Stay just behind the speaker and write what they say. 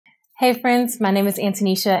Hey friends, my name is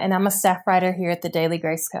Antonisha and I'm a staff writer here at the Daily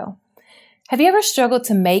Grace Co. Have you ever struggled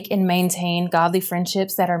to make and maintain godly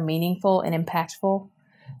friendships that are meaningful and impactful?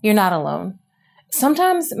 You're not alone.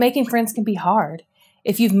 Sometimes making friends can be hard.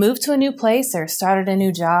 If you've moved to a new place or started a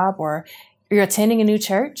new job or you're attending a new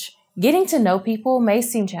church, getting to know people may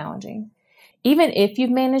seem challenging. Even if you've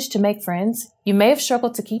managed to make friends, you may have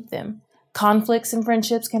struggled to keep them. Conflicts in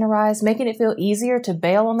friendships can arise, making it feel easier to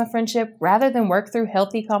bail on the friendship rather than work through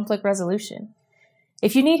healthy conflict resolution.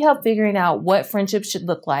 If you need help figuring out what friendships should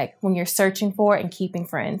look like when you're searching for and keeping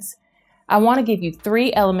friends, I want to give you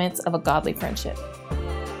 3 elements of a godly friendship.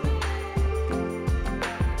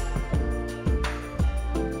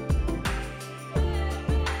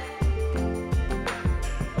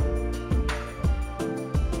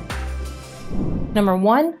 Number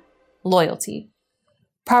 1, loyalty.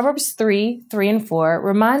 Proverbs 3:3 and 4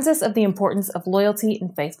 reminds us of the importance of loyalty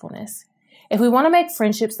and faithfulness. If we want to make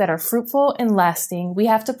friendships that are fruitful and lasting, we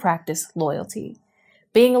have to practice loyalty.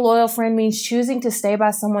 Being a loyal friend means choosing to stay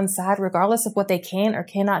by someone's side regardless of what they can or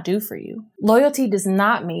cannot do for you. Loyalty does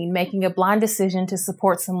not mean making a blind decision to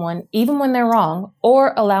support someone even when they're wrong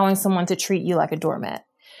or allowing someone to treat you like a doormat.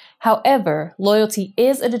 However, loyalty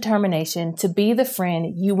is a determination to be the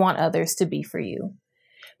friend you want others to be for you.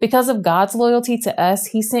 Because of God's loyalty to us,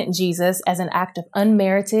 He sent Jesus as an act of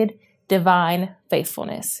unmerited, divine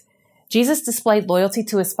faithfulness. Jesus displayed loyalty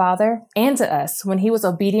to His Father and to us when He was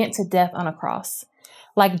obedient to death on a cross.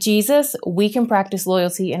 Like Jesus, we can practice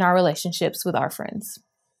loyalty in our relationships with our friends.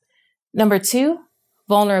 Number 2,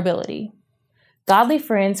 vulnerability. Godly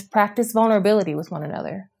friends practice vulnerability with one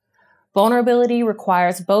another. Vulnerability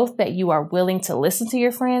requires both that you are willing to listen to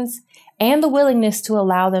your friends and the willingness to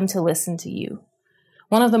allow them to listen to you.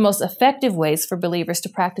 One of the most effective ways for believers to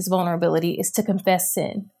practice vulnerability is to confess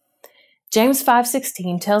sin. James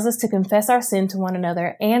 5:16 tells us to confess our sin to one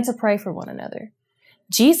another and to pray for one another.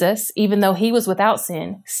 Jesus, even though He was without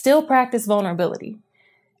sin, still practiced vulnerability.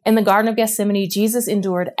 In the Garden of Gethsemane, Jesus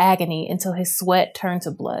endured agony until His sweat turned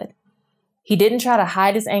to blood. He didn't try to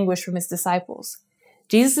hide His anguish from His disciples.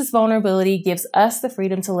 Jesus' vulnerability gives us the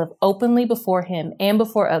freedom to live openly before Him and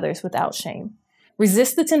before others without shame.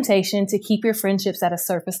 Resist the temptation to keep your friendships at a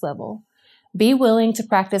surface level. Be willing to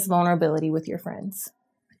practice vulnerability with your friends.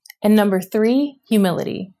 And number 3,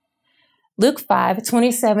 humility. Luke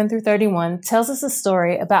 5:27-31 tells us a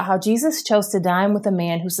story about how Jesus chose to dine with a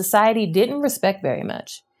man who society didn't respect very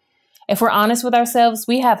much. If we're honest with ourselves,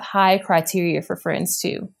 we have high criteria for friends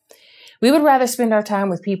too. We would rather spend our time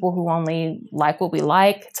with people who only like what we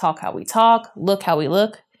like, talk how we talk, look how we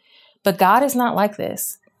look. But God is not like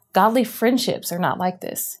this. Godly friendships are not like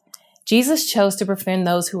this. Jesus chose to befriend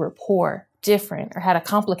those who were poor, different, or had a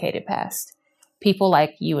complicated past. People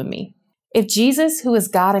like you and me. If Jesus, who is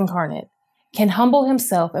God incarnate, can humble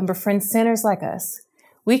Himself and befriend sinners like us,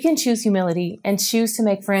 we can choose humility and choose to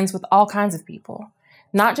make friends with all kinds of people,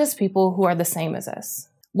 not just people who are the same as us.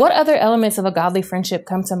 What other elements of a godly friendship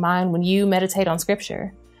come to mind when you meditate on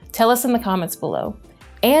Scripture? Tell us in the comments below.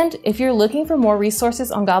 And if you're looking for more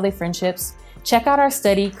resources on godly friendships, check out our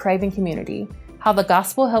study, Craving Community, How the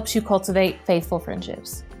Gospel Helps You Cultivate Faithful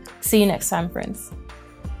Friendships. See you next time, friends.